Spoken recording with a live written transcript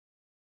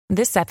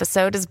This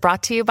episode is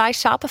brought to you by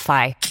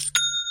Shopify.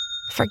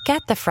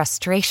 Forget the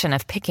frustration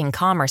of picking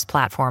commerce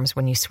platforms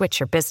when you switch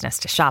your business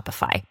to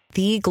Shopify,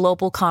 the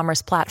global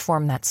commerce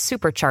platform that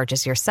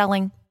supercharges your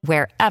selling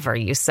wherever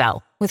you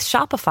sell. With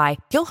Shopify,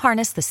 you'll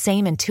harness the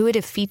same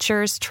intuitive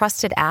features,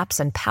 trusted apps,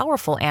 and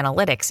powerful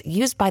analytics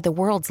used by the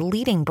world's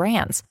leading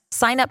brands.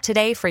 Sign up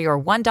today for your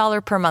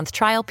 $1 per month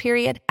trial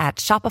period at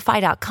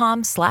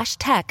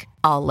shopify.com/tech,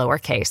 all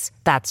lowercase.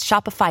 That's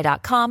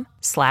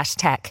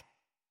shopify.com/tech.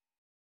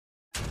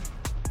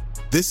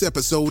 This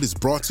episode is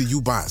brought to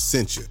you by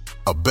Essentia.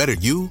 A better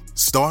you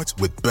starts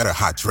with better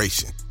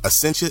hydration.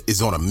 Essentia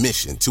is on a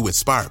mission to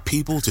inspire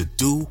people to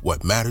do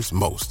what matters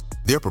most.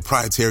 Their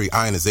proprietary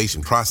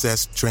ionization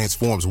process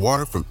transforms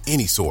water from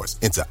any source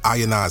into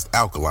ionized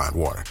alkaline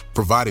water,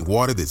 providing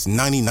water that's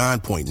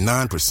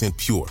 99.9%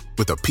 pure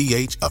with a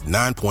pH of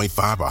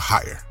 9.5 or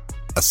higher.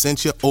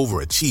 Essentia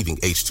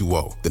overachieving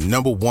H2O, the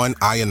 #1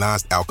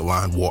 ionized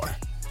alkaline water.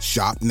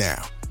 Shop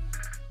now.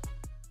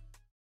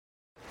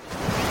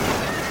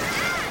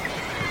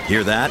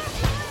 Hear that?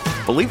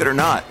 Believe it or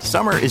not,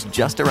 summer is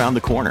just around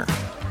the corner.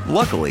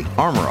 Luckily,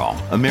 Armor All,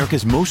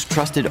 America's most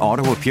trusted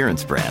auto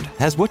appearance brand,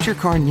 has what your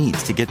car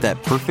needs to get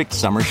that perfect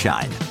summer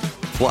shine.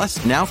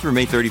 Plus, now through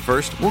May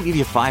 31st, we'll give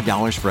you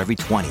 $5 for every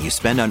 $20 you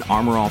spend on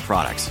Armor All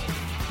products.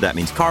 That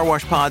means car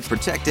wash pods,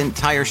 protectant,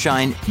 tire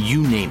shine,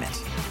 you name it.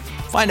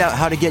 Find out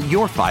how to get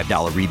your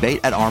 $5 rebate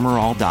at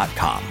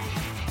armorall.com.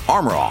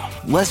 Armor All,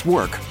 less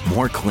work,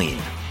 more clean.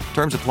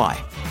 Terms apply.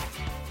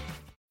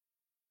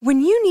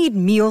 When you need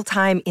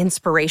mealtime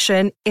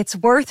inspiration, it's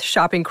worth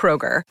shopping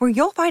Kroger, where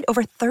you'll find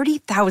over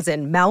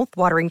 30,000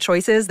 mouth-watering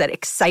choices that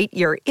excite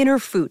your inner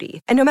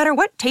foodie. And no matter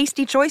what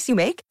tasty choice you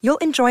make, you'll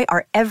enjoy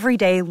our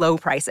everyday low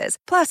prices,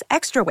 plus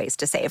extra ways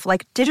to save,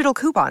 like digital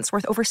coupons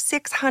worth over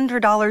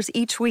 $600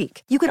 each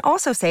week. You can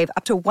also save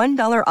up to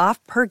 $1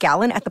 off per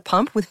gallon at the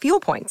pump with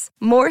fuel points.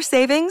 More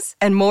savings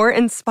and more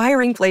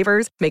inspiring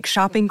flavors make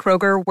shopping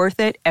Kroger worth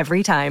it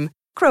every time.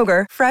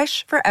 Kroger,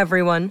 fresh for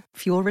everyone.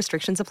 Fuel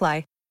restrictions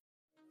apply.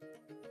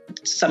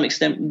 To some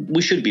extent,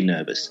 we should be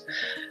nervous,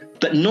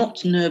 but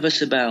not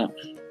nervous about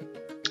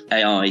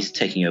AIs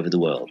taking over the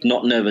world,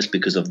 not nervous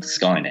because of the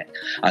Skynet.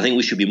 I think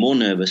we should be more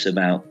nervous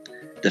about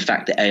the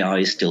fact that AI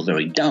is still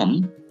very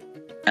dumb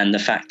and the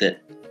fact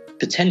that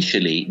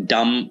potentially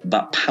dumb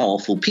but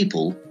powerful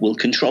people will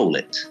control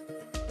it.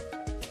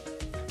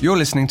 You're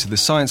listening to the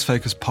Science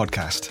Focus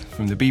podcast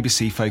from the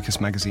BBC Focus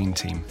magazine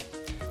team.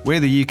 We're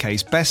the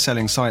UK's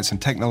best-selling science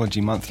and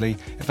technology monthly,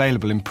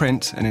 available in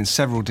print and in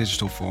several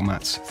digital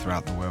formats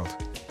throughout the world.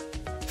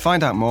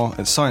 Find out more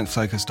at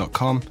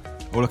sciencefocus.com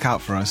or look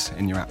out for us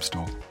in your app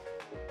store.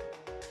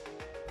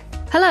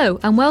 Hello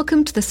and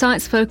welcome to the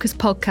Science Focus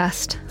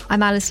podcast.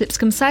 I'm Alice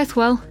Lipscomb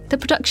Southwell, the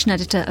production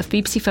editor of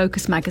BBC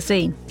Focus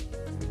magazine.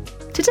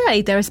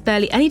 Today there is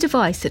barely any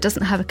device that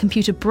doesn't have a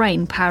computer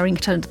brain powering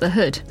it under the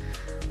hood.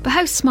 But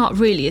how smart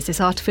really is this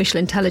artificial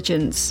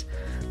intelligence?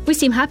 We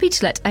seem happy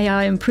to let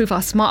AI improve our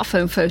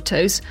smartphone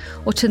photos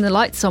or turn the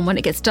lights on when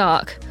it gets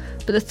dark,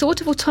 but the thought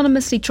of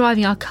autonomously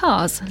driving our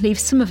cars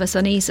leaves some of us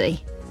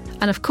uneasy.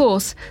 And of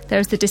course, there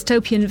is the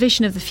dystopian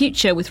vision of the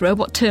future with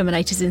robot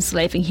terminators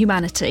enslaving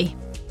humanity.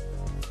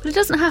 But it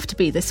doesn't have to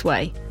be this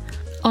way.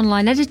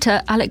 Online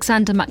editor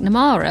Alexander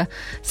McNamara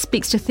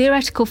speaks to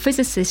theoretical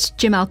physicist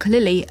Jim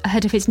Al-Khalili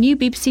ahead of his new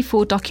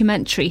BBC4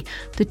 documentary,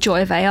 The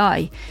Joy of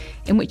AI,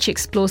 in which he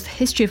explores the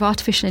history of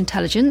artificial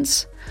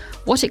intelligence,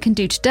 what it can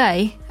do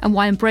today, and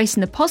why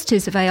embracing the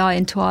positives of AI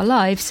into our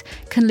lives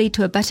can lead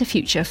to a better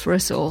future for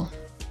us all.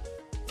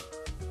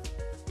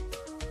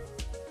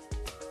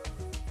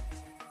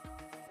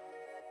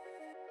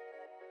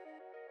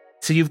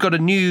 So you've got a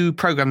new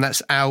programme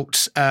that's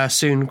out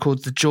soon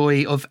called The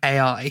Joy of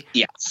AI.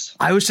 Yes.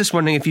 I was just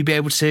wondering if you'd be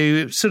able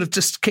to sort of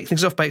just kick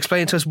things off by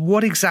explaining to us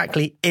what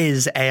exactly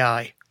is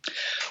AI?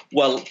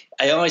 Well,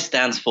 AI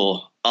stands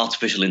for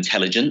artificial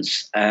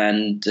intelligence,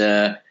 and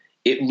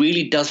it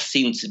really does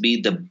seem to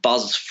be the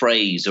buzz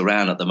phrase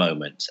around at the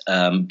moment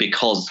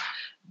because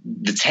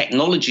the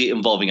technology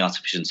involving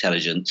artificial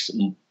intelligence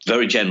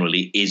very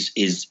generally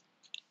is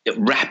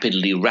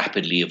rapidly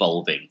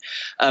evolving.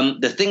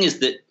 The thing is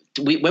that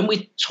when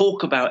we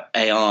talk about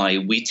AI,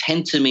 we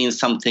tend to mean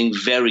something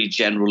very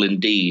general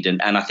indeed.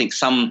 And I think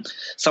some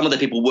of the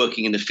people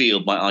working in the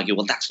field might argue,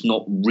 well, that's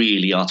not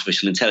really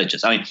artificial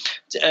intelligence. I mean,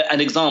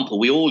 an example,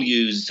 we all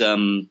use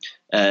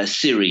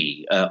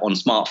Siri on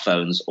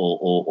smartphones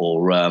or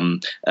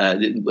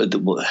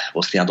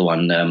what's the other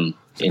one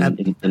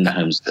in the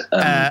homes?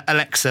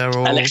 Alexa. Or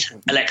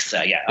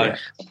Alexa, yeah.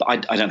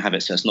 I don't have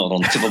it, so it's not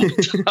on the tip of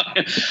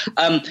my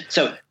tongue.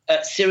 So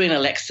Siri and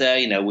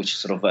Alexa, which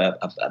sort of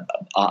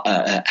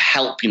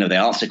help, they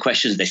answer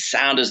questions. They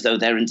sound as though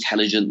they're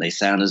intelligent. They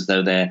sound as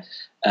though they're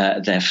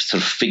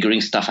sort of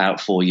figuring stuff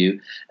out for you.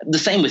 The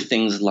same with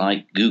things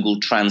like Google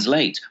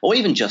Translate, or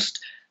even just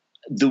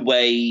the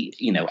way,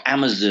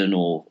 Amazon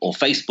or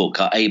Facebook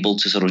are able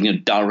to sort of,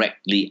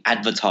 directly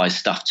advertise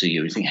stuff to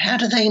you. You think, how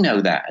do they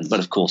know that? But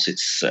of course,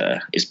 it's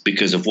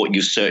because of what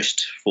you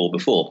searched for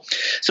before.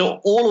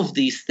 So all of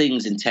these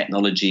things in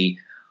technology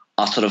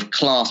are sort of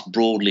classed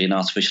broadly in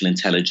artificial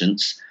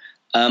intelligence.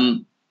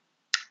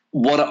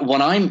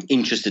 What I'm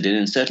interested in,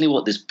 and certainly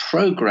what this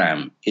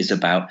program is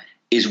about,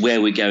 is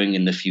where we're going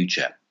in the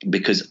future.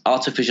 Because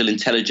artificial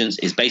intelligence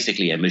is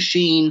basically a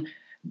machine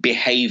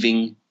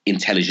behaving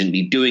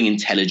intelligently, doing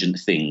intelligent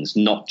things,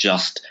 not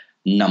just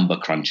number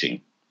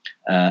crunching.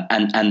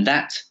 And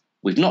that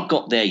we've not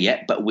got there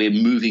yet, but we're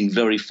moving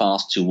very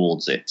fast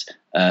towards it.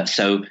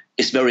 So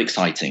it's very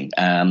exciting.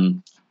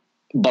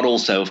 But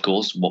also, of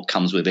course, what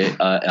comes with it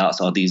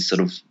are these sort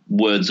of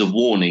words of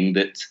warning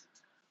that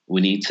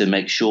we need to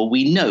make sure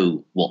we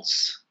know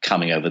what's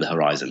coming over the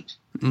horizon.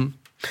 Mm.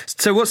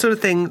 So what sort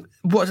of thing,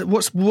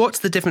 what's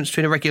the difference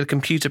between a regular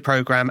computer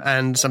program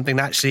and something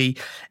that actually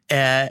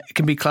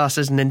can be classed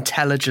as an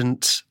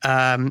intelligent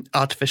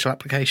artificial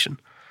application?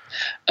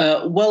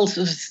 Well,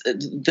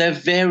 there are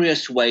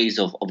various ways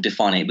of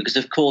defining it, because,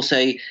 of course,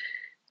 a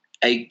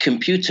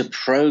computer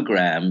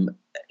program,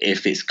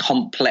 if it's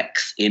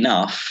complex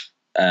enough,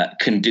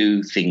 can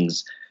do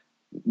things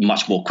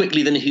much more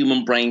quickly than a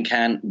human brain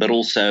can, but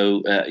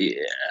also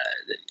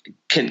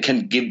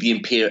can give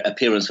the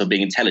appearance of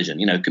being intelligent.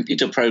 You know, a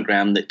computer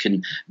program that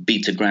can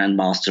beat a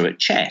grandmaster at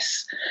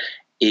chess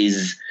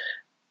is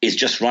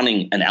just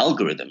running an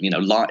algorithm, you know,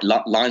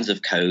 lines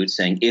of code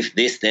saying, if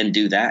this, then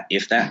do that,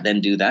 if that, then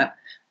do that.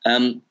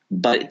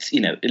 But, you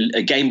know,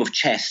 a game of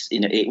chess, you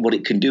know, what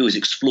it can do is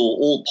explore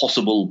all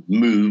possible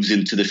moves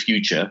into the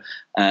future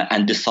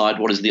and decide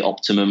what is the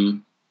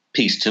optimum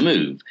piece to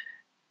move,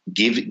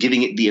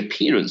 giving it the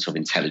appearance of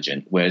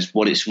intelligent, whereas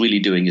what it's really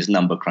doing is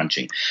number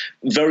crunching.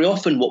 Very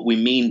often what we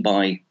mean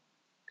by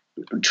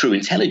true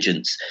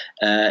intelligence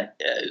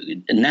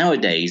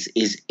nowadays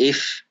is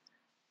if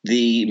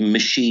the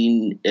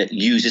machine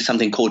uses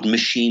something called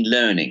machine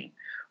learning,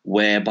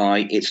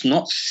 whereby it's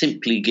not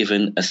simply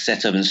given a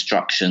set of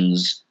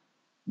instructions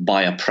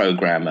by a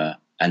programmer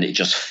and it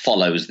just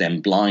follows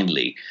them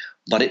blindly,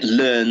 but it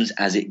learns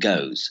as it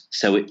goes.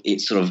 So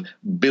it sort of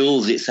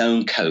builds its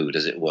own code,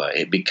 as it were.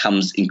 It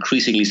becomes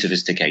increasingly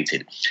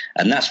sophisticated.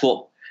 And that's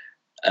what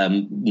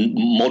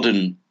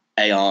modern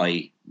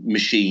AI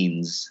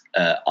machines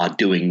are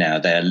doing now.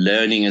 They're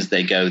learning as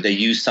they go. They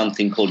use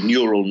something called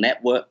neural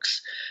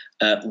networks,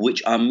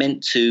 which are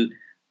meant to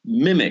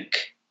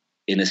mimic,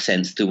 in a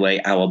sense, the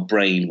way our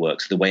brain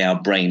works, the way our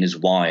brain is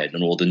wired,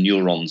 and all the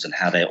neurons and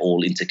how they're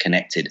all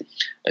interconnected.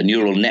 A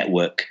neural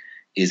network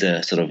is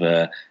a sort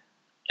of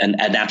an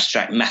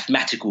abstract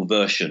mathematical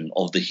version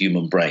of the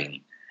human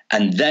brain.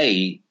 And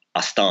they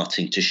are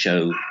starting to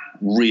show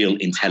real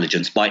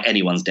intelligence by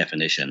anyone's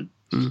definition.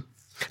 Mm.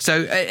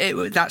 So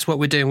that's what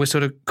we're doing. We're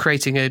sort of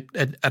creating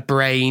a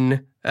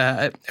brain,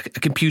 a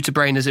computer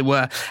brain, as it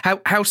were.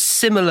 How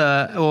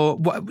similar, or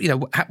what, you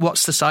know,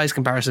 what's the size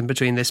comparison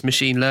between this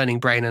machine learning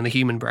brain and a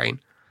human brain?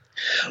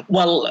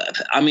 Well,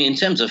 I mean, in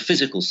terms of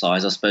physical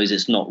size, I suppose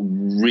it's not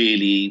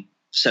really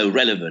so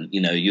relevant.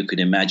 You know, you could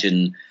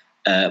imagine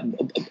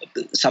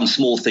some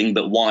small thing,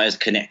 but wires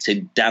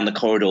connected down the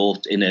corridor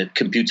in a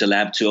computer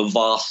lab to a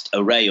vast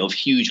array of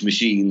huge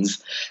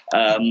machines.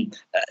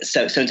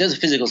 So in terms of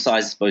physical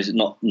size, I suppose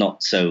it's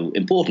not so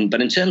important.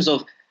 But in terms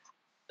of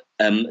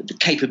the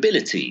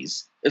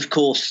capabilities, of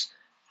course,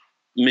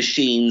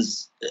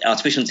 machines,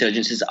 artificial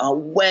intelligences are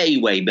way,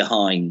 way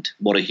behind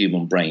what a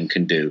human brain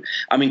can do.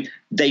 I mean,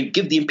 they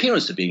give the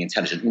appearance of being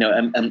intelligent. You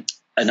know,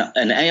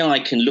 an AI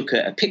can look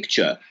at a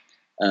picture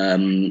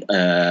and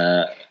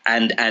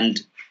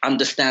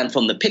understand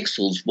from the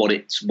pixels what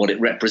it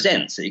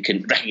represents. It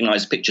can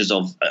recognize pictures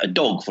of a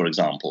dog, for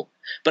example,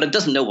 but it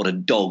doesn't know what a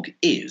dog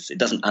is. It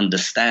doesn't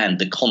understand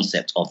the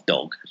concept of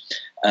dog.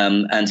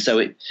 And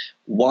so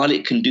while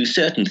it can do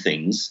certain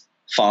things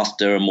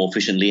faster and more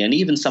efficiently, and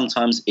even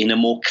sometimes in a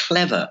more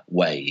clever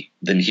way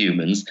than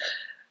humans,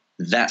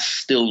 that's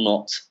still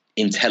not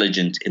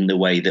intelligent in the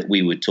way that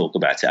we would talk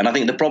about it. And I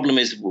think the problem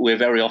is we're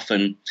very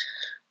often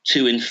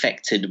too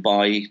infected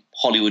by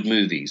Hollywood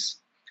movies.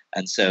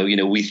 And so, you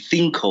know, we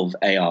think of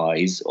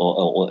AIs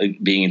or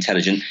being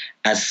intelligent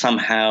as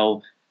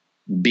somehow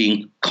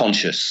being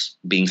conscious,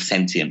 being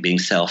sentient, being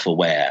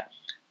self-aware.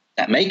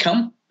 That may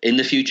come in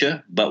the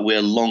future, but we're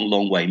a long,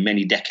 long way,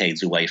 many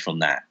decades away from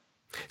that.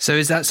 So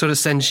is that sort of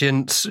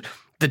sentience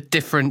the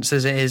difference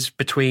as it is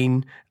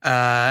between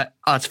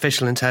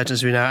artificial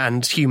intelligence we know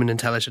and human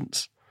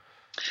intelligence?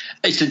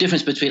 It's the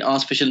difference between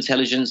artificial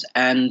intelligence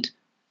and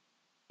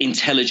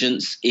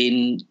intelligence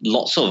in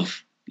lots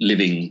of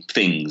living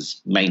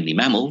things, mainly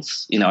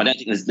mammals. You know, I don't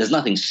think there's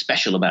nothing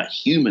special about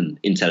human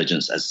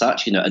intelligence as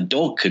such. You know, a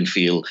dog can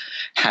feel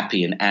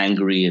happy and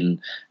angry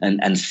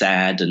and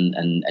sad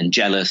and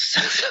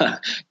jealous,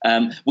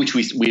 which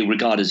we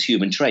regard as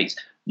human traits.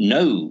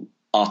 No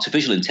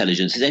artificial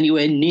intelligence is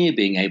anywhere near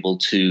being able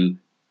to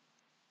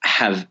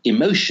have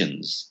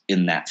emotions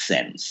in that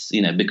sense,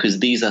 you know, because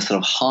these are sort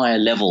of higher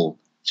level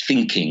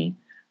thinking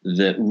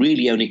that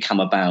really only come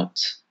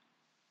about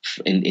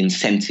in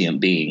sentient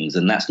beings,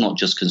 and that's not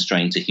just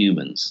constrained to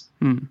humans.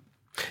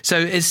 So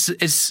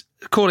is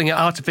calling it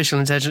artificial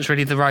intelligence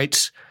really the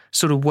right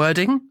sort of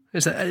wording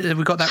Have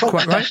we got that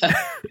quite right?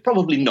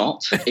 Probably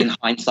not in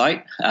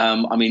hindsight.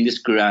 This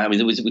grew out.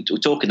 We were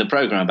talking in the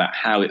program about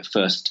how it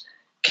first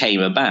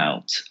came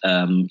about,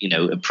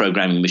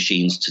 programming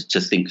machines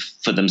to think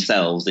for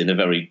themselves in a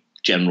very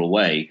general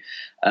way.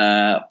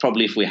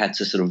 Probably if we had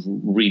to sort of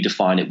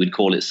redefine it, we'd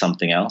call it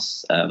something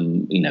else.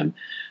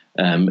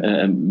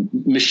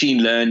 Machine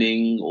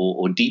learning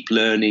or deep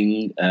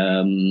learning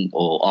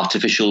or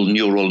artificial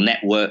neural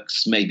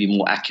networks may be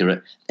more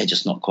accurate. They're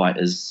just not quite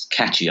as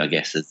catchy, I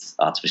guess, as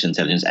artificial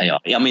intelligence, AI.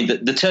 I mean,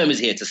 the term is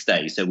here to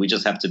stay, so we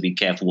just have to be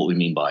careful what we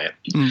mean by it.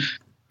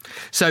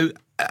 So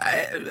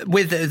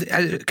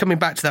with coming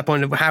back to that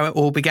point of how it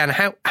all began,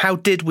 how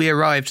did we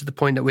arrive to the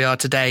point that we are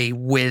today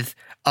with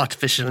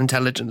artificial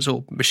intelligence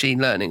or machine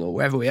learning or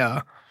wherever we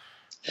are?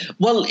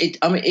 Well,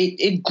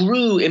 it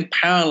grew in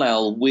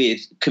parallel with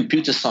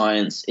computer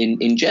science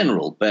in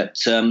general, but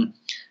the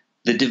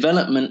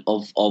development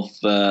of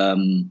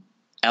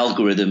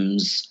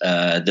algorithms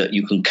that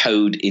you can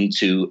code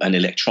into an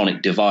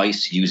electronic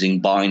device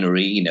using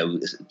binary, a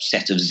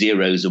set of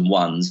zeros and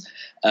ones,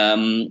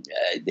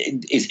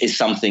 is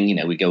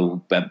something, we go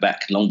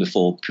back long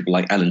before people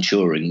like Alan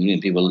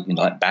Turing, people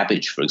like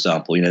Babbage, for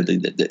example,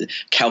 the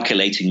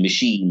calculating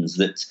machines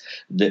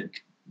that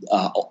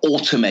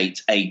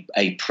automate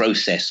a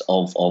process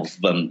of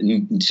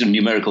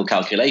numerical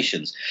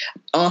calculations.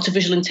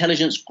 Artificial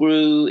intelligence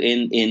grew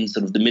in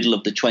sort of the middle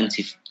of the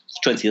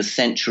 20th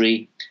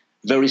century,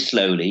 very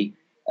slowly,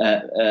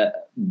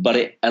 but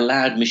it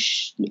allowed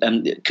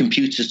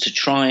computers to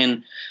try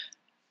and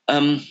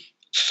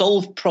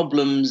solve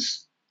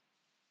problems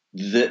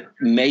that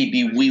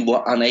maybe we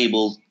were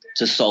unable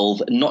to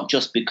solve, not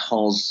just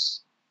because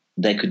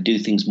they could do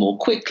things more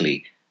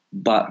quickly,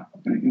 but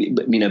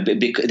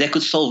they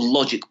could solve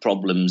logic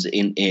problems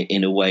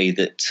in a way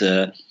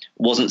that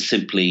wasn't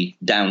simply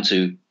down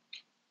to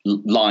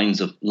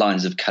lines of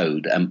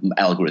code and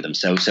algorithms.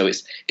 So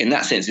it's, in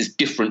that sense, it's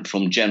different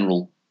from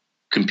general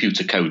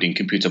computer coding,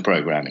 computer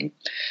programming.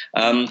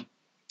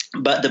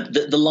 But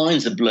the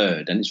lines are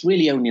blurred, and it's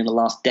really only in the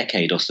last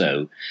decade or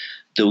so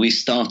that we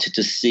started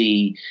to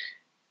see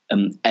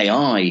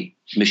AI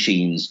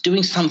machines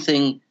doing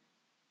something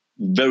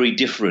very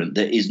different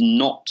that is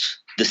not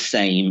the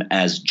same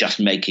as just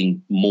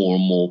making more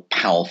and more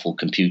powerful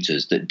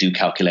computers that do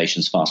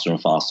calculations faster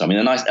and faster. I mean,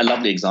 a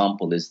lovely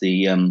example is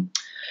the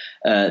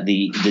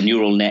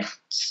neural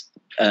nets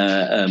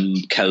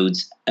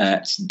codes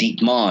at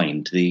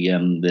DeepMind,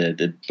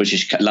 the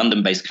British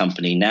London-based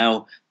company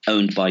now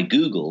owned by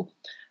Google.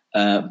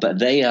 But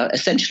they are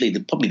essentially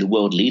probably the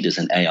world leaders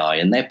in AI,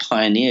 and they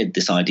pioneered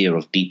this idea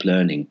of deep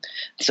learning.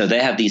 So they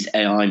have these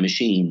AI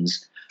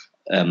machines,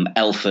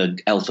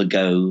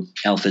 AlphaGo,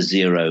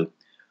 AlphaZero,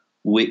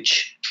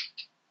 which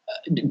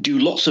do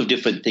lots of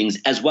different things,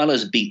 as well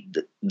as beat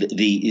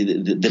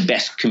the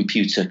best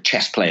computer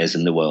chess players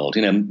in the world.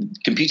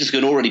 Computers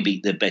can already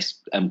beat the best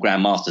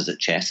grandmasters at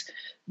chess.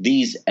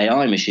 These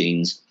AI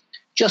machines,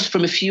 just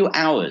from a few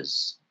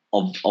hours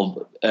of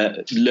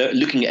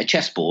looking at a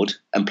chessboard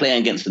and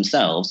playing against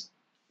themselves,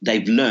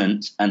 they've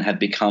learnt and have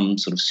become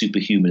sort of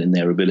superhuman in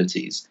their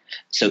abilities.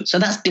 So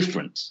that's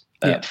different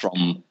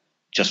from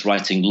just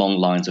writing long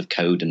lines of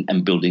code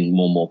and building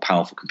more and more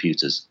powerful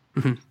computers.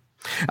 Mm-hmm.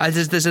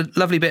 There's a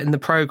lovely bit in the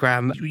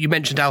program. You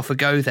mentioned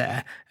AlphaGo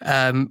there,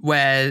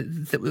 where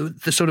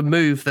the sort of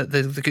move that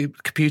the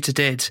computer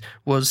did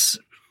was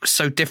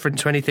so different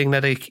to anything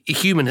that a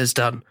human has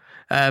done.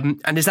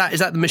 And is that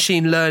the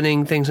machine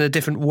learning things in a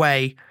different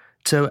way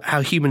to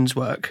how humans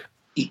work?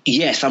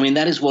 Yes, I mean,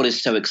 that is what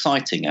is so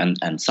exciting,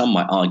 and some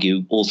might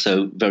argue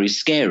also very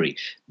scary,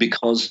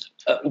 because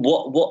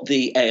what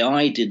the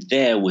AI did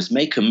there was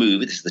make a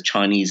move. This is the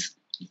Chinese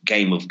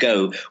game of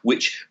Go,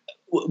 which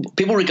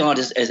people regard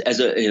as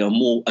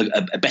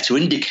a better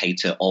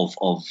indicator of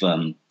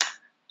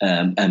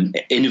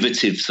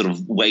innovative sort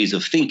of ways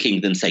of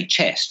thinking than, say,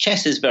 chess.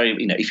 Chess is very,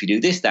 if you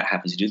do this, that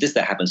happens. You do this,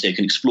 that happens. So you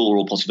can explore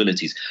all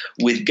possibilities.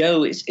 With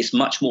Go, it's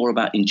much more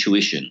about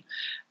intuition.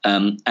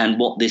 And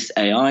what this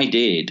AI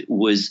did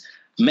was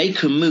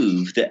make a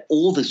move that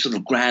all the sort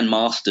of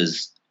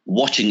grandmasters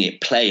watching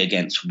it play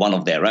against one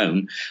of their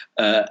own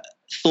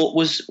thought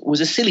was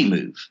a silly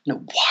move.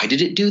 Why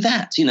did it do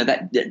that?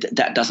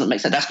 That doesn't make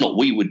sense. That's not what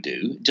we would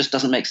do. It just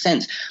doesn't make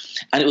sense.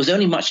 And it was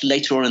only much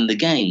later on in the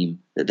game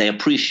that they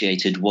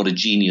appreciated what a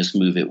genius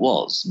move it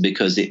was,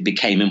 because it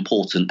became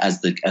important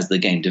as the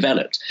game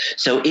developed.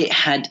 So it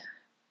had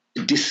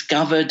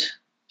discovered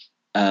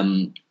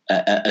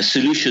a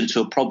solution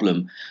to a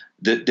problem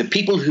that the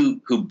people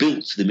who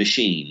built the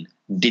machine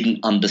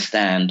didn't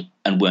understand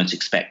and weren't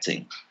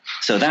expecting.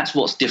 So that's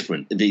what's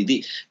different.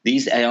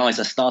 These AIs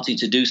are starting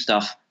to do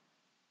stuff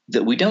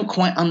that we don't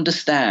quite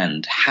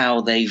understand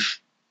how they've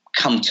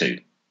come to.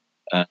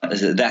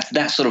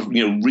 That's sort of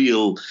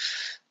real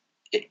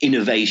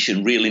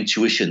innovation, real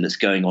intuition that's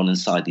going on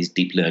inside these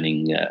deep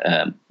learning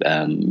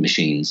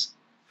machines.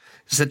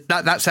 So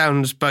that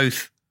sounds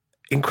both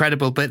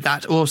incredible, but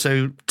that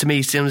also, to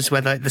me, seems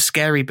where the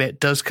scary bit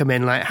does come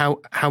in. Like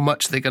how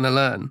much they're going to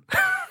learn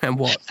and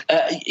what.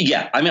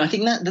 I mean, I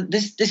think that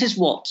this is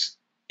what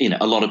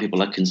a lot of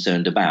people are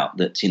concerned about,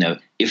 that,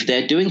 if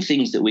they're doing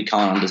things that we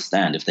can't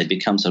understand, if they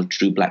become sort of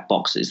true black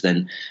boxes,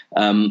 then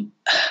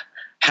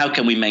how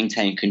can we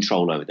maintain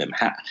control over them?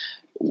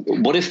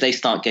 What if they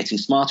start getting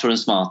smarter and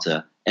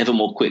smarter ever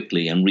more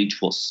quickly and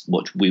reach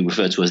what we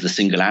refer to as the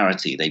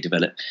singularity? They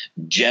develop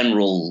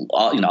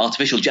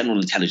artificial general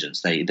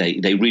intelligence.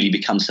 They really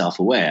become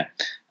self-aware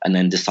and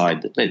then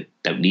decide that they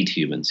don't need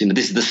humans.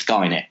 This is the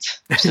Skynet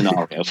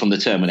scenario from the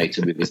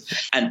Terminator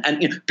movies.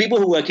 And people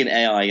who work in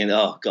AI,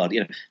 oh God,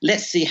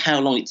 let's see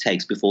how long it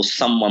takes before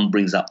someone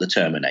brings up the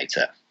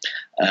Terminator,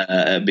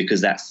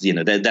 because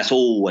that's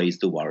always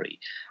the worry.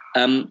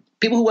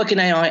 People who work in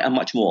AI are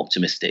much more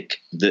optimistic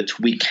that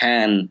we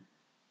can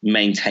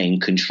maintain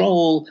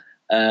control,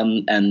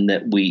 and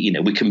that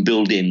we can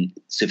build in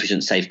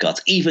sufficient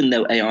safeguards. Even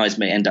though AIs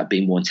may end up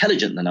being more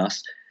intelligent than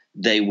us,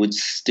 they would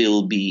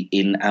still be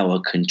in our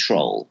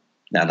control.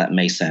 Now, that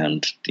may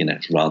sound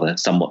rather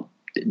somewhat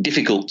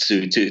difficult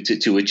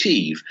to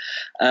achieve,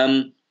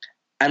 and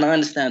I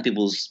understand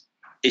people's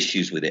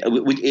issues with it.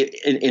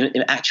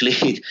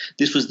 Actually,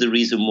 this was the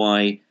reason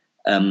why.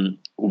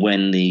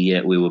 When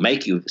we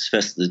were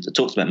first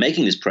talked about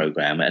making this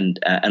program, and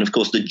of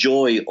course the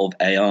joy of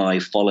AI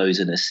follows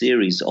in a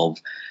series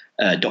of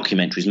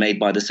documentaries made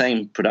by the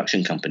same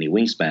production company,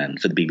 Wingspan,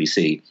 for the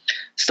BBC,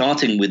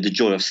 starting with The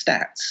Joy of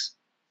Stats,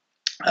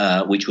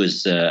 which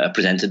was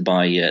presented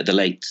by the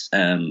late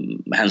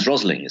Hans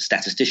Rosling, a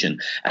statistician,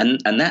 and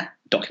that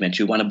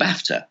documentary won a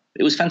BAFTA.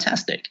 It was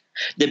fantastic.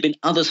 There have been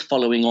others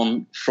following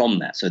on from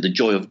that. So The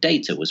Joy of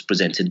Data was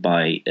presented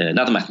by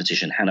another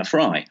mathematician, Hannah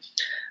Fry.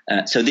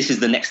 So this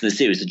is the next in the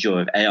series, The Joy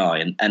of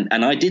AI.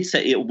 And I did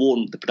say, it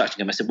warned the production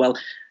company. I said, well,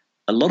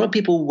 a lot of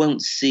people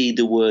won't see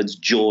the words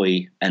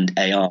joy and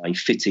AI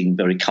fitting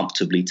very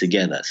comfortably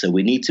together. So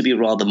we need to be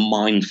rather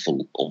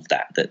mindful of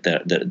that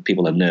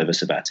people are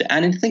nervous about it.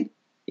 And I think,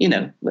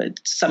 to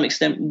some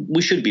extent,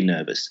 we should be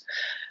nervous,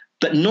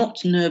 but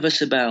not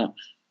nervous about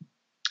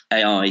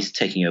AIs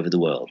taking over the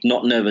world,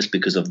 not nervous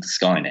because of the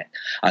Skynet.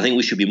 I think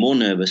we should be more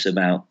nervous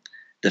about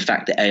the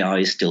fact that AI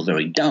is still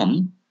very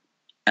dumb,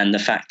 and the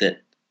fact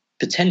that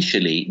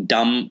potentially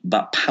dumb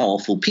but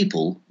powerful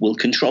people will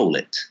control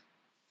it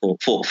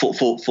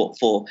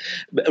for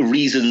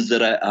reasons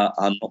that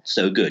are not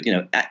so good.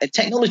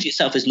 Technology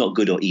itself is not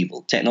good or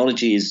evil.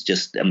 Technology is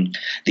just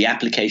the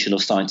application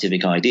of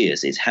scientific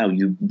ideas. It's how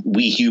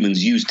we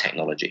humans use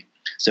technology.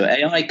 So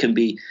AI can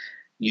be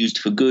used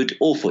for good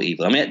or for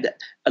evil. I mean,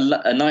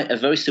 a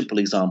very simple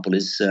example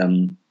is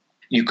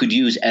you could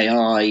use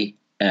AI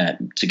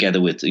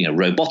together with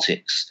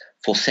robotics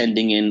for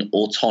sending in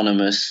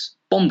autonomous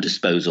bomb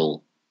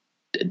disposal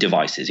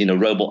devices,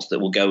 robots that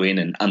will go in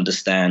and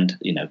understand,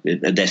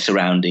 their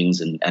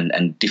surroundings and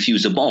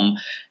defuse a bomb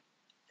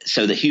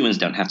so that humans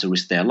don't have to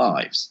risk their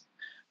lives.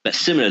 But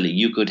similarly,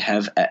 you could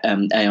have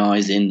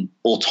AIs in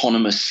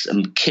autonomous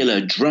killer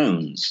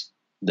drones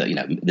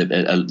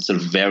that, sort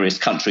of various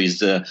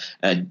countries are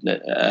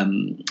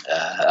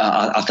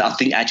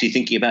actually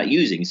thinking about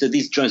using. So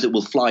these drones that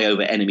will fly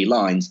over enemy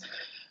lines,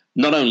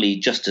 not only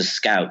just to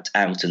scout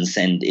out and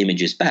send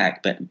images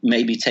back, but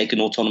maybe take an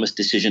autonomous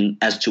decision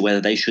as to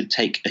whether they should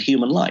take a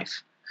human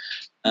life.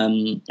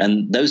 And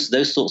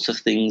those sorts of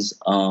things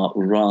are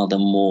rather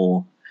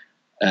more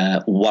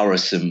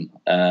worrisome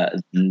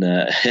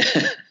than,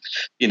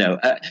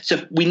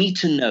 so we need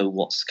to know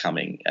what's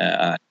coming.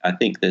 I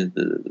think that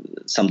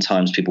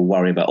sometimes people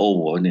worry about,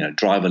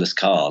 driverless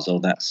cars.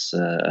 That's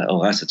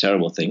a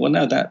terrible thing. Well,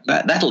 no,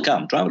 that'll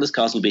come. Driverless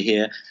cars will be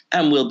here,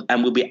 and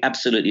we'll be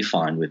absolutely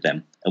fine with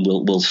them, and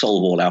we'll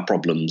solve all our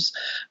problems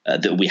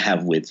that we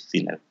have with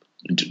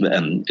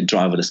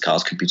driverless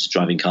cars, computers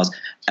driving cars,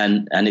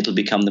 and it'll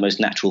become the most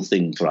natural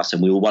thing for us,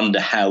 and we will wonder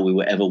how we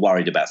were ever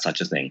worried about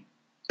such a thing.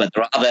 But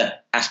there are other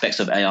aspects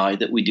of AI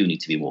that we do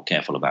need to be more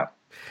careful about.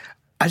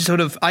 I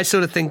sort of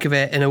think of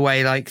it in a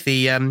way like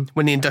the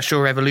when the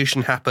Industrial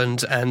Revolution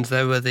happened, and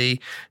there were the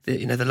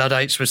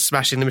Luddites were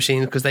smashing the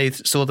machines because they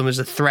saw them as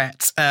a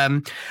threat.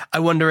 I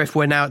wonder if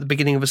we're now at the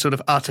beginning of a sort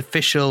of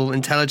artificial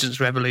intelligence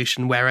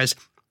revolution, whereas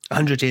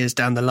 100 years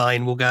down the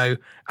line we'll go,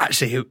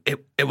 actually,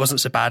 it wasn't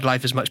so bad.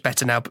 Life is much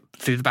better now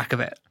through the back of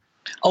it.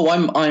 Oh,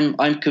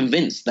 I'm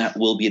convinced that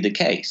will be the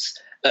case.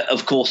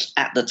 Of course,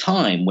 at the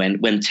time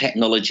when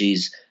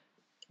technologies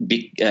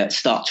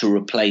start to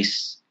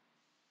replace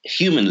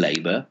human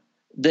labor,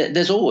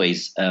 there's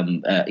always a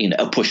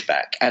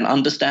pushback, and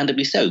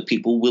understandably so.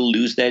 People will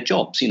lose their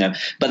jobs,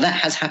 But that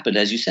has happened,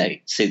 as you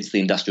say, since the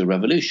Industrial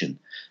Revolution.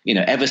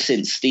 Ever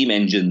since steam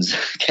engines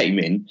came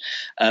in,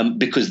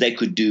 because they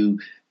could do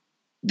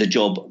the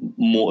job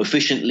more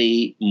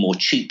efficiently, more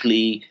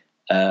cheaply,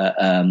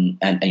 and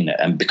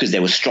because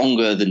they were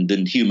stronger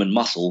than human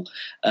muscle.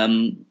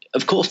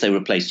 Of course, they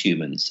replaced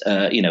humans.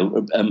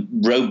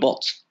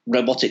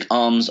 Robotic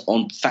arms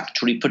on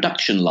factory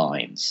production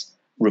lines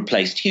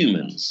replaced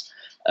humans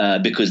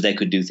because they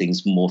could do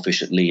things more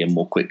efficiently and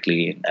more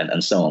quickly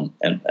and so on,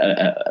 and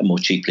more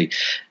cheaply.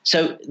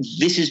 So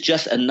this is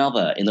just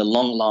another in a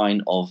long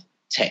line of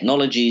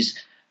technologies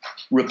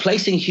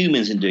replacing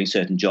humans in doing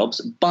certain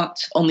jobs,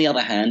 but on the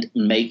other hand,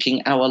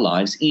 making our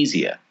lives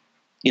easier.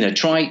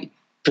 Try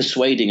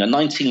persuading a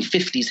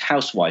 1950s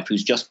housewife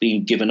who's just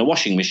been given a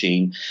washing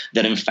machine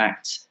that in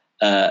fact,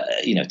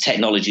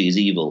 technology is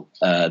evil,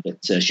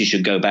 that she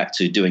should go back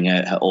to doing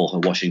all her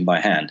washing by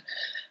hand.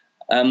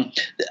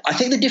 I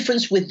think the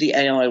difference with the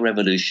AI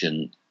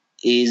revolution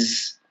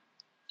is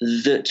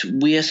that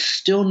we are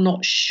still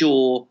not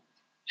sure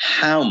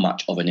how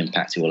much of an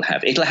impact it will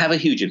have. It'll have a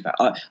huge impact.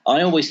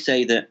 I always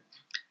say that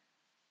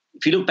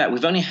if you look back,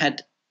 we've only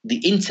had the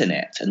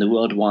internet and the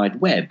World Wide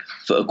Web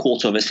for a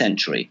quarter of a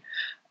century.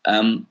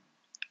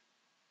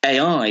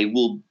 AI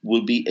will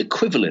be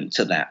equivalent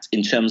to that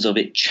in terms of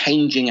it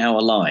changing our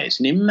lives.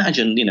 And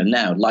imagine,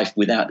 now life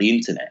without the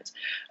internet.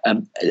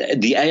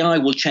 The AI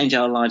will change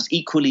our lives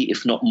equally,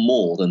 if not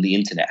more, than the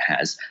internet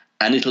has,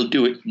 and it'll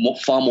do it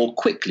far more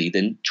quickly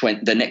than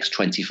the next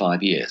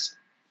 25 years.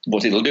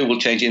 What it'll do will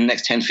change in the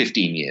next 10,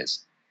 15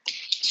 years.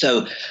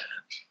 So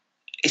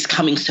it's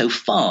coming so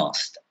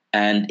fast,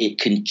 and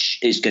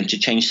it's going to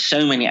change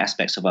so many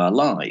aspects of our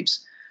lives.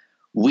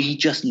 We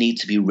just need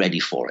to be ready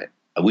for it.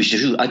 We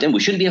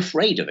shouldn't be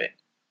afraid of it.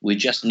 We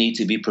just need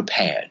to be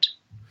prepared.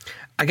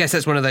 I guess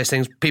that's one of those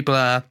things. People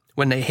are,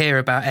 when they hear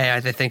about AI,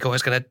 they think,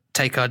 it's going to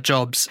take our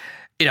jobs.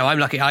 I'm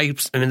lucky. I'm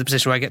in the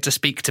position where I get to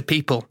speak to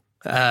people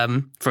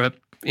for,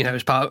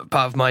 as part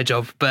of my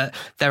job. But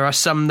there are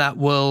some that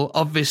will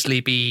obviously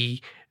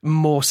be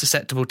more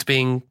susceptible to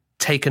being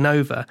taken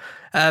over.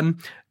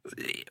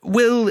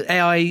 Will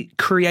AI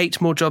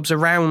create more jobs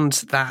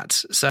around that?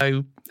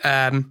 So,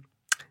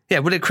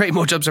 will it create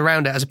more jobs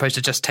around it as opposed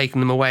to just taking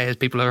them away, as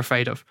people are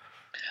afraid of?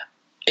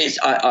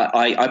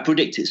 I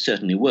predict it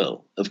certainly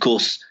will. Of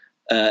course,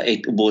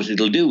 what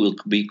it'll do will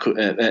be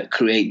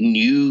create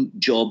new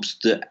jobs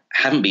that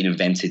haven't been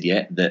invented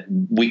yet, that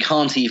we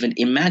can't even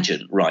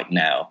imagine right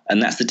now,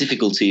 and that's the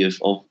difficulty of.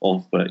 So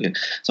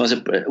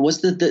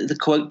was the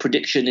quote,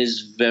 "Prediction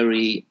is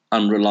very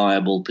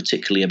unreliable,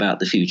 particularly about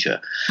the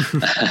future."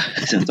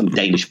 Some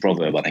Danish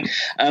proverb, I think.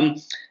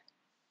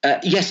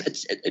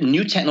 Yes,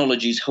 new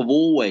technologies have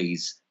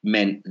always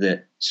meant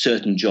that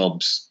certain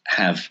jobs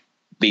have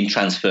been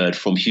transferred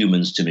from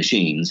humans to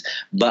machines,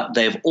 but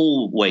they've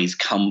always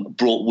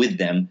brought with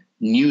them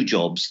new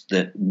jobs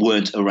that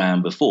weren't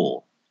around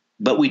before.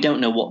 But we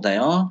don't know what they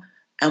are,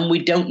 and we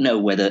don't know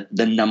whether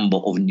the number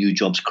of new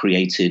jobs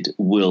created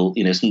will,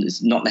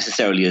 it's not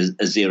necessarily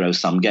a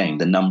zero-sum game.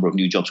 The number of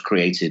new jobs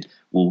created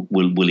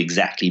will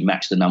exactly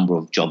match the number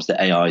of jobs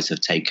that AIs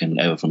have taken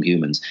over from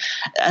humans.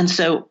 And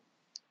so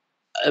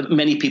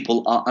many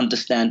people are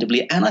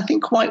understandably, and I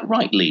think quite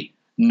rightly,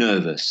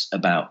 nervous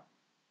about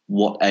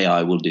what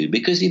AI will do,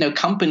 because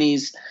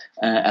companies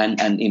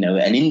and an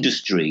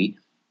industry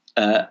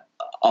are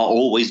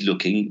always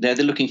looking. They're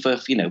looking for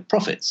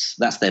profits.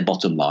 That's their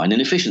bottom line,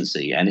 and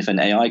efficiency. And if an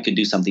AI can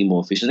do something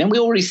more efficient, and we're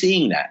already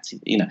seeing that.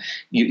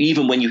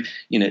 Even when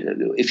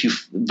if you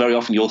very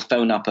often you'll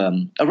phone up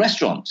a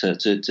restaurant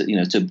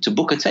to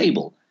book a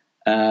table,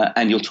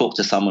 and you'll talk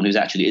to someone who's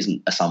actually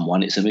isn't a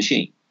someone, it's a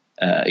machine.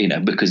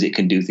 Because it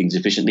can do things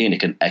efficiently, and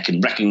it can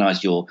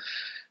recognize your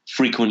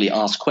frequently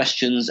asked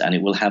questions, and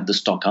it will have the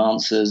stock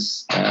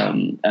answers.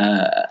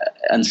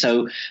 And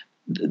so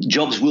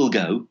jobs will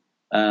go,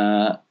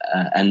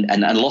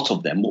 and a lot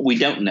of them. What we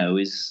don't know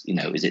is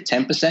it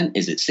 10%?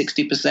 Is it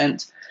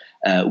 60%?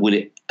 Will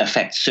it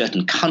affect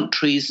certain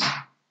countries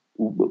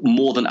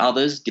more than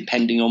others,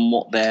 depending on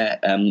what their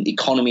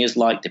economy is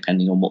like,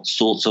 depending on what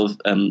sorts of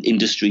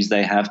industries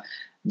they have?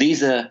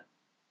 These are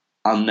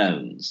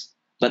unknowns.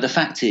 But the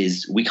fact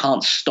is, we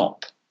can't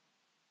stop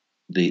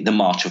the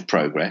march of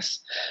progress.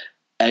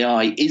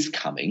 AI is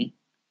coming.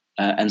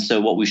 And so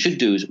what we should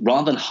do is,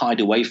 rather than hide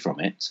away from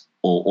it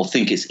or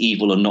think it's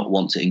evil and not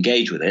want to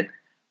engage with it,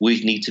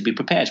 we need to be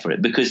prepared for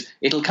it, because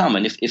it'll come.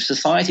 And if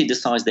society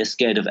decides they're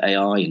scared of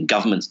AI, and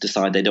governments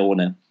decide they don't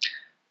want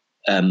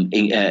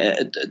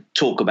to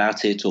talk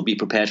about it or be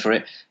prepared for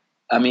it,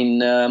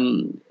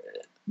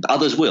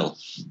 others will.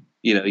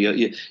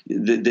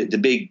 The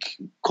big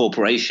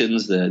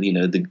corporations, the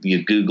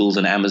Googles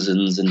and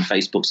Amazons and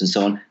Facebooks and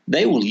so on,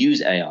 they will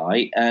use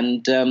AI,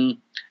 and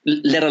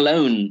let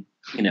alone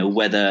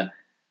whether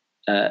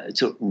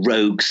to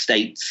rogue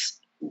states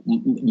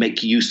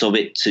make use of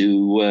it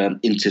to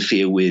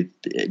interfere with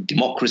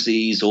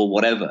democracies or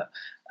whatever.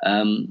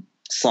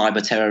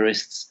 Cyber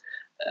terrorists,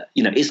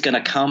 it's going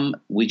to come.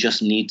 We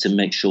just need to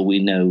make sure we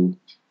know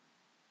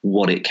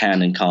what it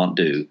can and can't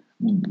do,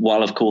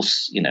 while of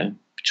course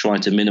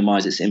trying to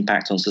minimize its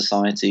impact on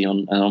society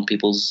and on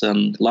people's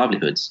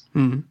livelihoods.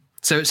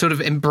 So it's sort of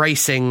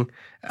embracing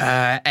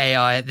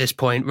AI at this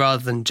point,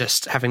 rather than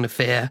just having the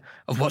fear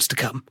of what's to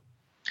come.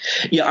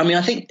 Yeah,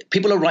 I think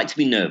people are right to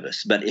be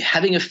nervous, but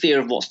having a fear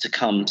of what's to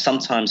come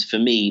sometimes for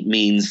me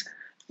means,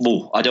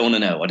 I don't want to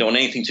know. I don't want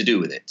anything to do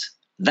with it.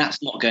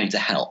 That's not going to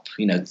help.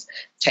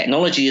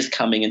 Technology is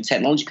coming, and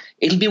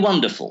it'll be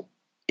wonderful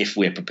if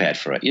we're prepared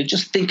for it.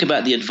 Just think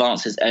about the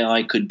advances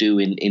AI could do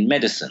in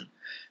medicine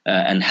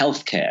and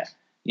healthcare.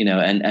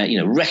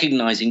 and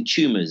recognizing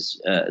tumors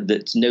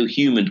that no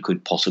human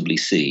could possibly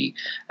see,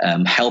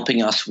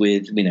 helping us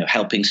with,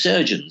 helping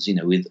surgeons,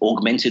 with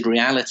augmented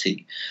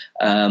reality.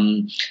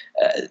 AI,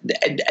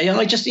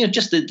 just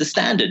the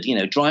standard,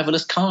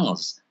 driverless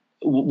cars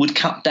would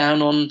cut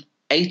down on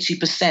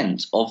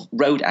 80% of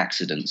road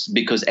accidents,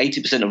 because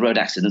 80% of road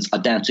accidents are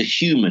down to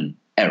human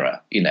error,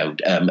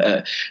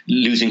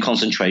 losing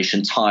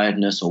concentration,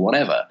 tiredness, or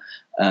whatever.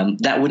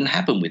 That wouldn't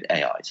happen with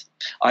AIs.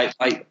 I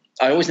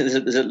always think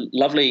there's a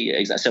lovely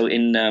example. So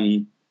in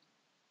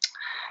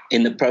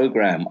the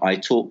program, I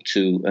talked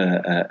to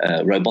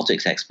a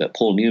robotics expert,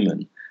 Paul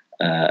Newman,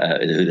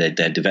 who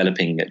they're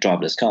developing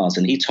driverless cars,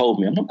 and he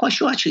told me, I'm not quite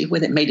sure actually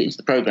whether it made it into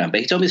the program,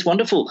 but he told me this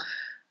wonderful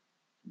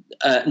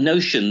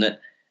notion that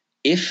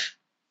if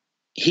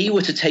he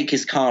were to take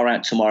his car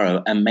out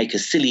tomorrow and make a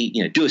silly,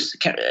 do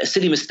a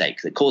silly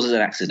mistake that causes an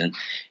accident,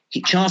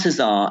 chances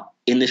are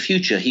in the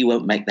future he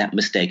won't make that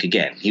mistake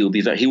again. He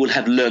will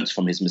have learnt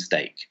from his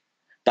mistake.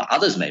 But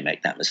others may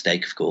make that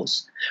mistake, of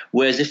course.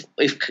 Whereas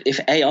if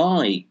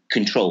AI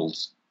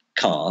controls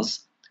cars,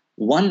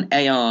 one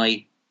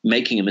AI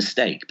making a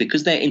mistake,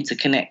 because they're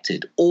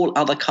interconnected, all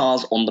other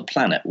cars on the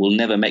planet will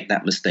never make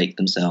that mistake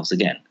themselves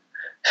again,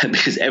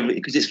 because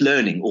it's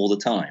learning all the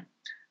time.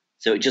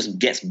 So it just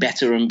gets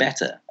better and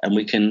better,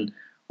 and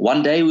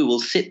one day we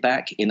will sit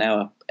back in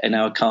our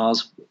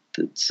cars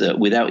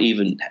without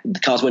even,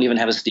 the cars won't even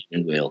have a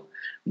steering wheel.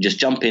 We just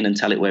jump in and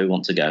tell it where we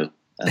want to go,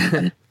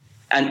 and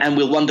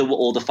we'll wonder what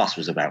all the fuss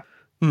was about.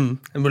 And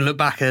we'll look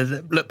back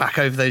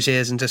over those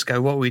years and just go,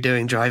 what were we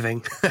doing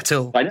driving at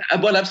all?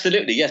 Well,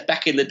 absolutely, yes.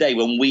 Back in the day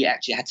when we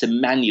actually had to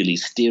manually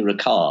steer a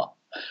car.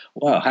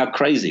 Wow, how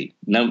crazy!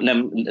 No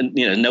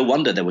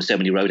wonder there were so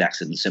many road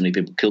accidents, so many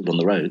people killed on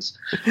the roads.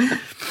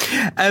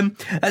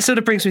 That sort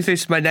of brings me through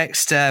to my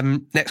next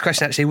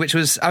question, actually, which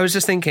was, I was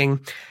just thinking,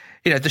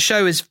 the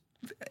show is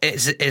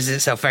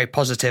itself very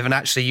positive, and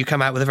actually you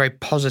come out with a very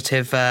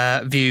positive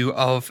view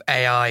of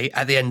AI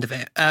at the end of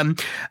it. I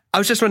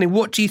was just wondering,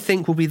 what do you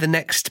think will be the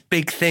next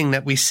big thing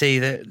that we see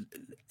that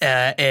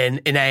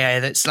in AI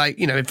that's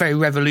very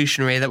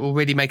revolutionary, that will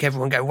really make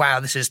everyone go, wow,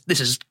 this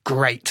is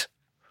great?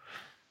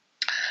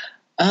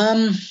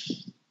 I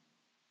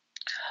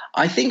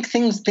think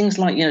things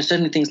like,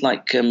 certainly things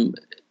like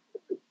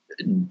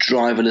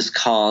driverless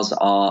cars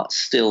are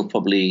still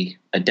probably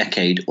a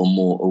decade or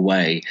more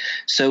away.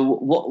 So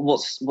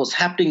what's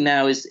happening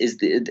now is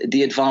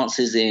the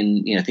advances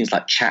in things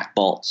like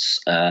chatbots,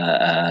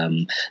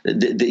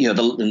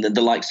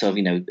 the likes of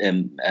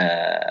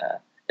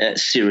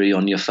Siri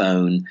on your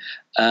phone.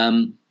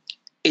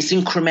 It's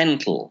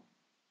incremental.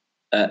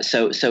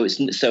 So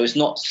it's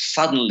not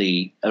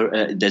suddenly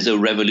there's a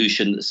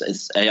revolution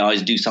as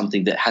AIs do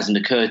something that hasn't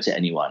occurred to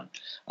anyone.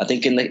 I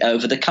think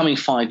over the coming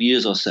 5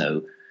 years or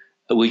so,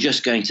 we're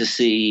just going to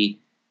see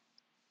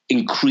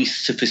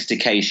increased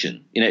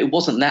sophistication. It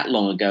wasn't that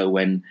long ago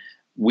when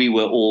we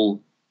were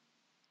all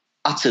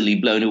utterly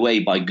blown away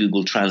by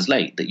Google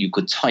Translate, that you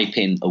could type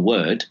in a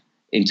word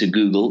into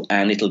Google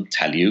and it'll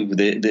tell you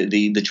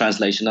the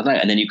translation of that,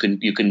 and then you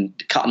can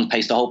cut and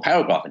paste a whole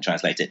paragraph and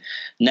translate it.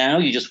 Now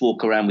you just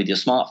walk around with your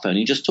smartphone and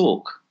you just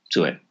talk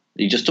to it.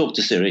 You just talk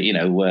to Siri.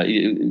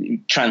 You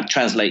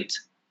translate.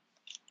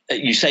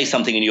 You say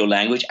something in your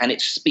language and it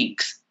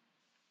speaks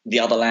the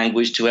other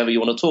language to whoever you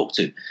want to talk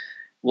to.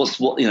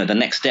 The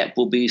next step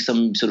will be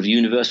some sort of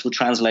universal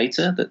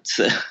translator that's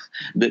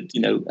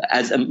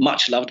as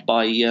much loved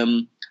by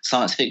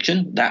science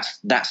fiction.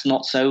 That's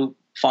not so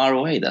far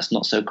away. That's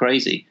not so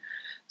crazy.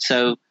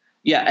 So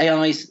yeah,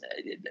 AIs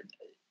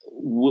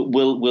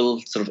will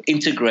sort of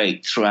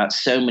integrate throughout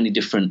so many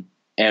different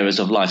areas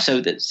of life.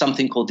 So that's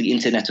something called the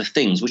Internet of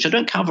Things, which I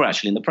don't cover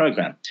actually in the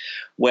program,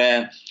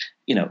 where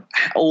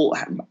all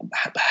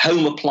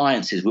home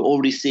appliances, we're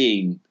already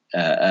seeing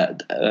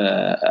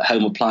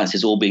home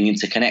appliances all being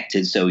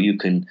interconnected, so you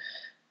can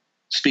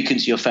speak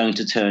into your phone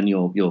to turn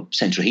your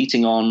central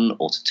heating on,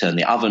 or to turn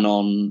the oven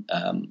on,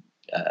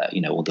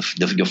 or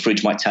your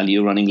fridge might tell you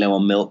you're running low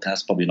on milk.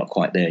 That's probably not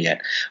quite there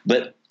yet,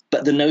 but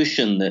the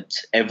notion that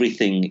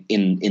everything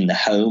in the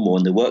home or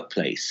in the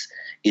workplace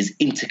is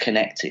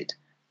interconnected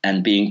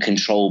and being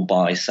controlled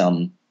by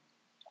some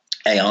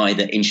AI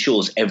that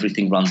ensures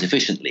everything runs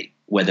efficiently,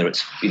 whether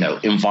it's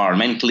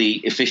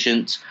environmentally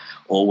efficient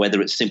or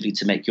whether it's simply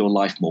to make your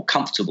life more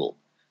comfortable,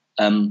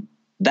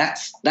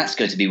 that's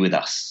going to be with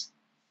us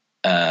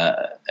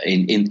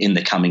in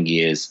the coming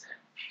years,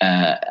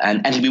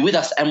 and it'll be with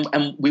us,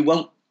 and we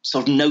won't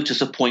sort of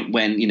notice a point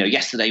when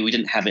yesterday we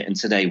didn't have it and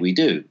today we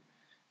do,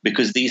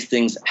 because these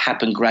things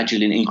happen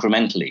gradually and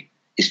incrementally.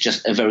 It's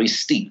just a very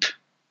steep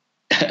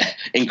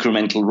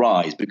incremental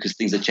rise because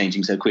things are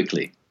changing so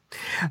quickly.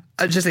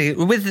 Just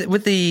thinking,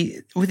 with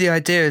the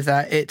idea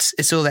that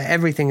it's all that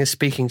everything is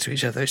speaking to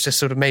each other, it's just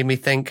sort of made me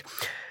think,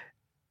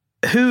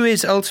 who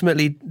is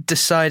ultimately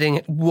deciding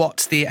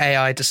what the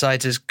AI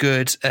decides is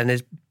good and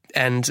is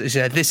and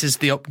this is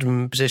the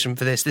optimum position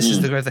for this. This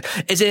is the growth.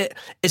 Is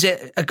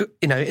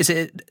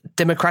it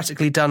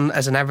democratically done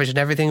as an average and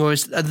everything, or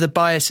are the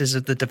biases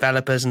of the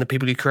developers and the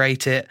people who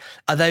create it,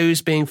 are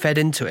those being fed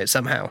into it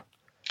somehow?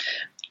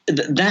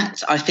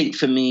 That, I think,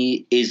 for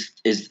me is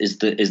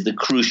the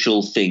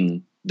crucial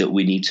thing that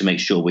we need to make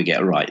sure we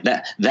get right.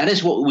 That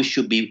is what we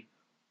should be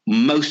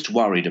most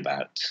worried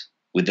about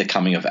with the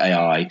coming of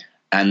AI,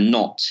 and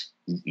not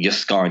your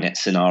Skynet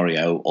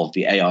scenario of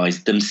the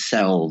AIs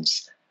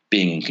themselves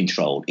being in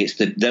control. It's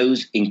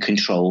those in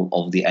control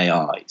of the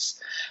AIs.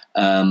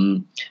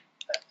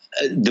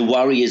 The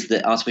worry is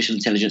that artificial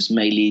intelligence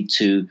may lead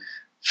to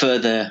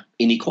further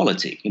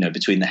inequality,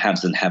 between the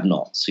haves and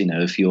have-nots.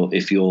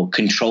 If you're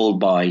controlled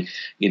by,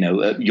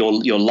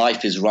 your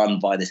life is run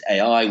by this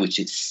AI, which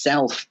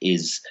itself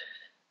is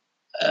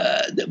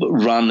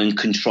run and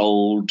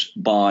controlled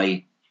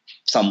by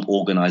some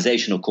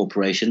organization or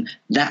corporation,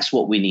 that's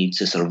what we need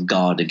to sort of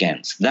guard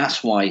against.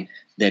 That's why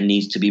there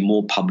needs to be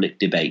more public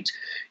debate.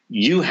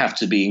 You have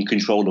to be in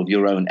control of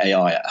your own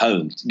AI at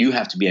home. You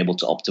have to be able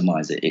to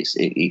optimize it.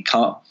 It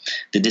can't.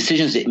 The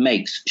decisions it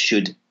makes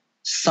should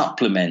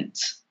supplement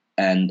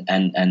and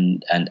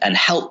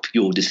help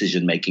your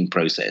decision-making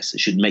process. It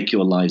should make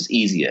your lives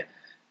easier,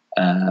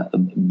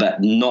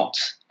 but not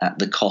at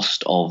the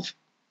cost of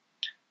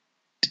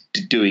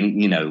doing,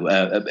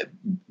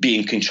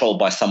 being controlled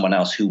by someone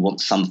else who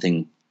wants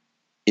something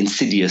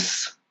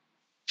insidious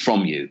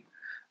from you.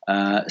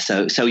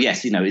 So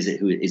yes,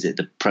 is it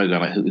the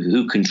programmer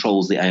who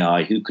controls the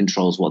AI, who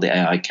controls what the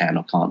AI can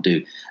or can't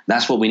do?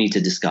 That's what we need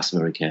to discuss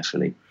very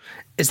carefully.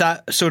 Is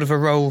that sort of a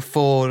role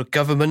for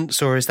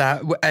governments, or is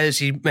that, as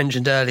you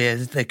mentioned earlier,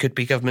 there could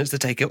be governments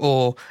that take it,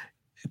 or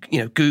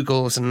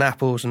Googles and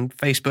Apples and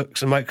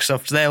Facebooks and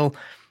Microsofts,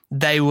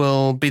 they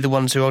will be the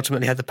ones who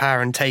ultimately have the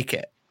power and take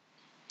it?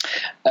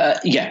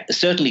 Yeah,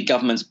 certainly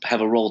governments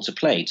have a role to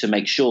play to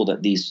make sure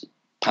that these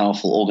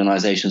powerful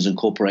organizations and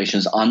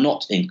corporations are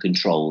not in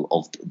control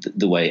of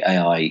the way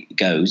AI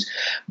goes.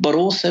 But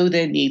also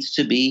there needs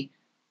to be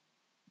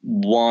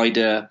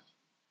wider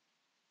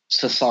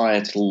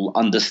societal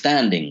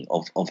understanding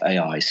of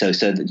AI. So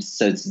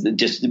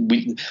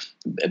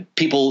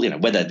people,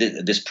 whether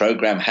this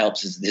program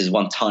helps is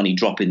one tiny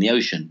drop in the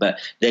ocean, but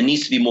there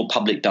needs to be more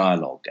public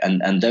dialogue,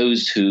 and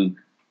those who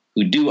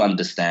do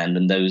understand,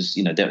 and those,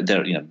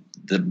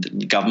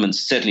 the governments,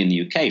 certainly in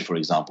the UK, for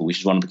example, which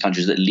is one of the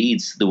countries that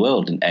leads the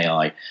world in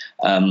AI,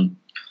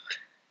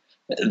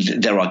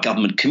 there are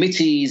government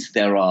committees,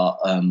 there are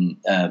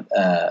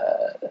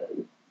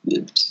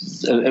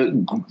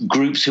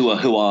groups who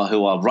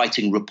are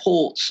writing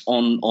reports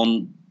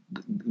on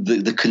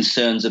the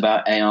concerns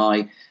about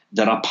AI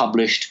that are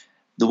published.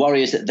 The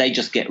worry is that they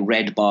just get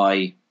read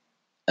by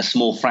a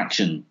small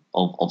fraction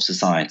of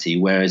society,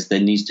 whereas there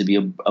needs to be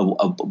a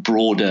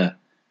broader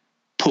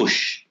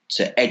push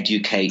to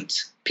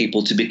educate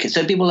people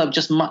so people are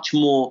just much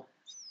more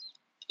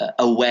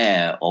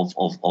aware of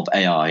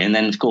AI. And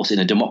then, of course, in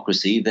a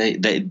democracy,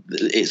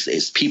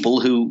 it's people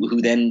who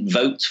then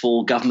vote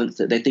for governments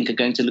that they think are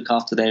going to look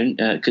after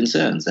their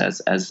concerns,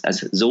 as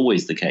is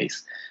always the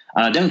case.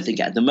 And I don't think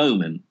at the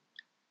moment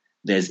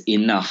there's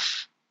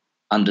enough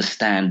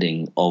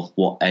understanding of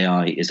what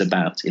AI is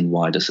about in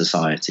wider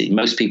society.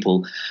 Most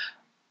people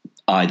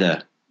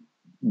either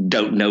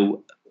don't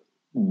know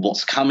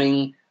what's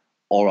coming,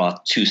 or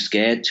are too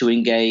scared to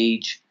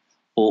engage,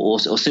 or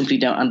simply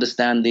don't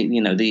understand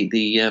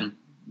the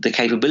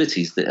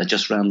capabilities that are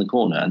just around the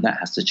corner, and that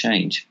has to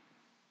change.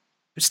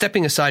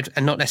 Stepping aside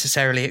and not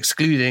necessarily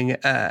excluding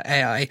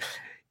AI,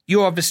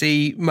 you're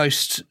obviously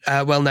most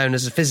well known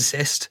as a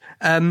physicist.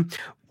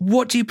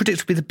 What do you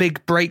predict will be the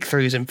big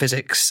breakthroughs in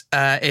physics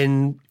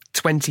in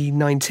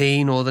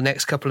 2019 or the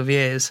next couple of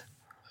years?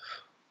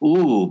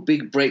 Ooh,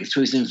 big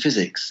breakthroughs in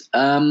physics.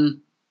 I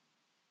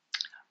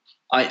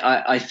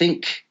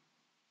think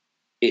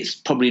it's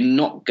probably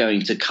not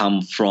going to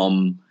come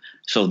from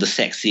sort of the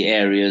sexy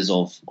areas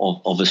of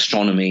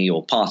astronomy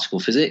or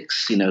particle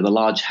physics. The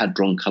Large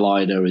Hadron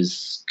Collider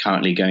is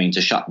currently going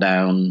to shut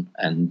down,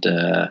 and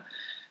they're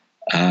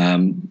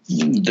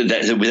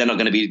not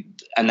going to be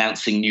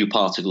announcing new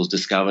particles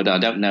discovered. I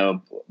don't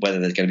know whether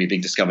there's going to be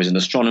big discoveries in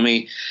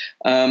astronomy.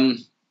 I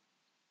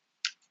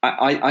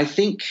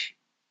think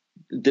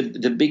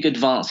the big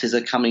advances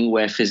are coming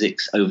where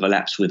physics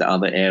overlaps with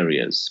other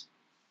areas.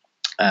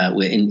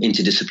 We're in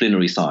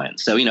interdisciplinary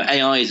science. So,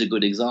 AI is a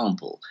good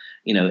example.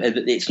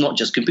 It's not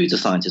just computer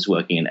scientists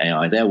working in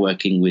AI. They're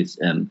working with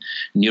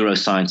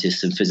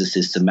neuroscientists and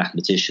physicists and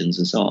mathematicians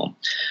and so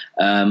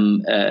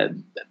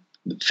on.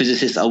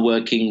 Physicists are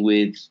working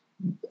with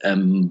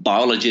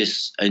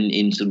biologists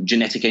in sort of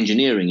genetic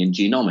engineering and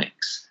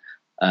genomics,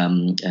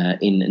 in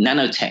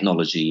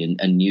nanotechnology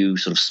and new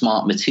sort of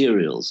smart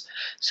materials.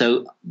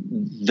 So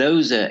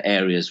those are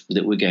areas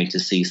that we're going to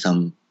see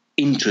some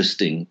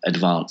interesting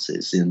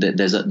advances.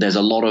 There's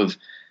a lot of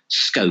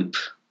scope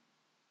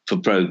for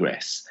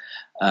progress.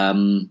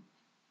 So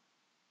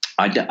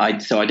I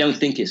don't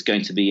think it's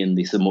going to be in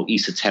the more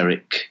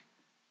esoteric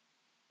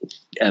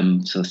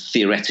sort of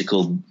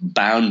theoretical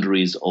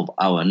boundaries of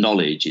our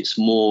knowledge. It's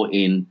more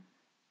in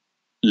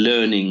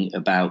learning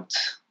about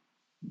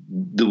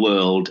the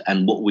world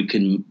and what we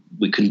can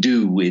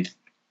do with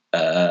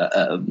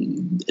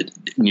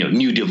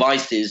new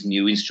devices,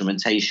 new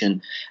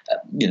instrumentation,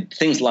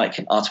 things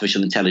like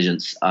artificial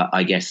intelligence.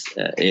 I guess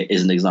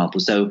is an example.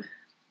 So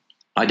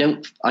I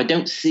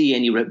don't see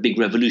any big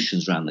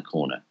revolutions around the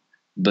corner,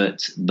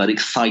 but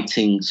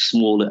exciting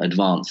smaller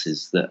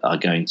advances that are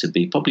going to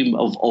be probably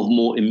of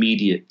more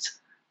immediate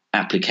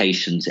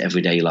applications to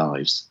everyday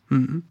lives.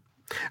 Mm-hmm.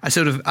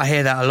 I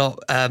hear that a lot.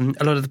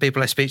 A lot of the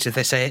people I speak to,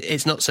 they say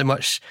it's not so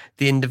much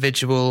the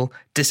individual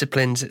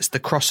disciplines, it's the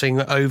crossing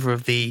over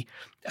of the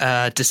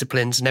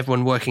disciplines and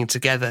everyone working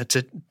together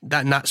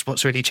and that's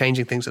what's really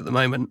changing things at the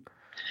moment.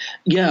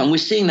 Yeah, and we're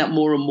seeing that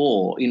more and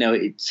more.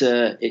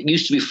 It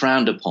used to be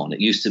frowned upon. It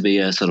used to be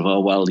a sort of,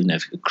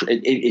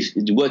 if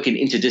you work in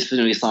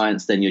interdisciplinary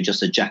science, then you're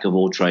just a jack of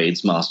all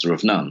trades, master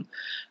of none.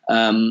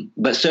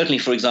 But certainly,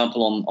 for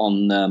example,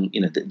 on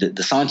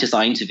the scientists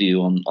I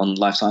interview on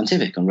Life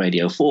Scientific on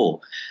Radio 4,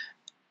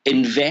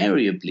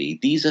 invariably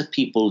these are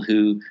people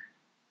who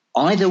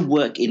either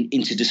work in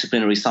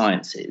interdisciplinary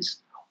sciences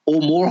or,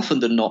 more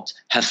often than not,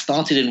 have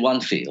started in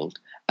one field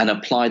and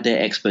applied their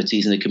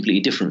expertise in a completely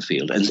different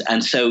field,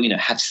 and so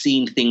have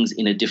seen things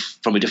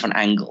from a different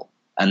angle,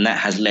 and that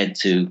has led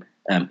to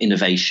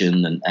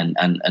innovation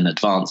and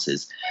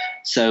advances.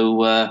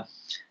 So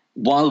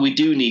while we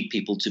do need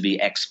people to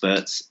be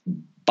experts,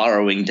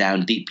 burrowing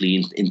down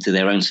deeply into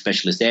their own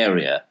specialist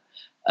area,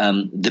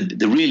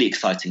 the really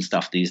exciting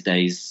stuff these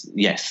days,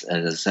 yes,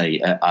 as I say,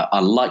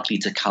 are likely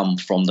to come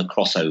from the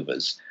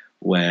crossovers.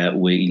 Where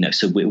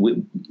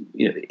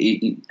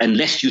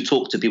unless you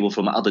talk to people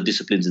from other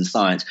disciplines in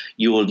science,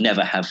 you will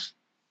never have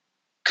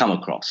come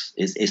across.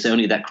 It's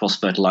only that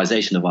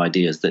cross-fertilization of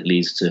ideas that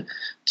leads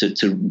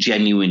to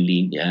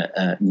genuinely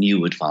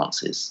new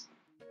advances.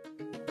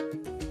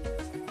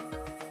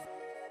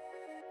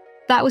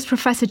 That was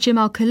Professor Jim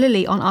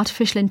Al-Khalili on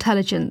artificial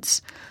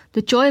intelligence.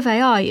 The Joy of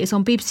AI is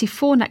on BBC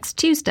 4 next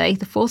Tuesday,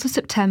 the 4th of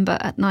September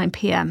at 9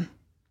 p.m.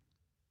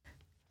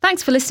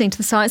 Thanks for listening to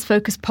the Science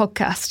Focus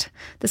podcast.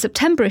 The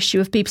September issue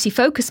of BBC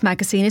Focus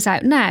magazine is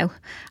out now,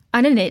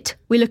 and in it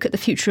we look at the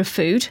future of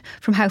food,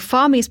 from how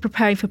farming is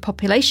preparing for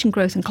population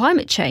growth and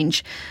climate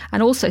change,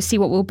 and also see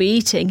what we'll be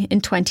eating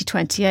in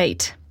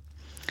 2028.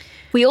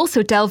 We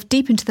also delve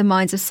deep into the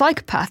minds of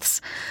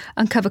psychopaths,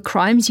 uncover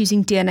crimes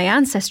using DNA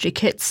ancestry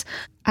kits,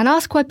 and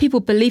ask why people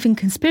believe in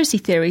conspiracy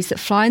theories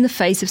that fly in the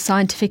face of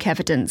scientific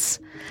evidence.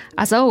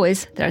 As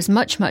always, there is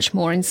much, much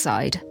more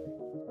inside.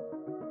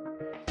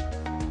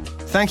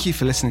 Thank you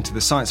for listening to the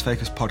Science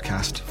Focus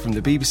podcast from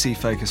the BBC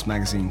Focus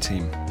magazine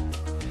team.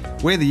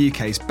 We're the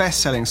UK's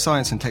best-selling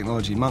science and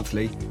technology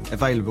monthly,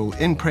 available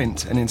in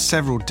print and in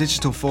several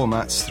digital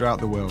formats throughout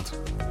the world.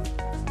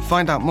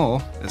 Find out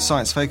more at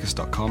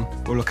sciencefocus.com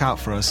or look out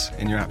for us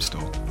in your app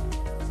store.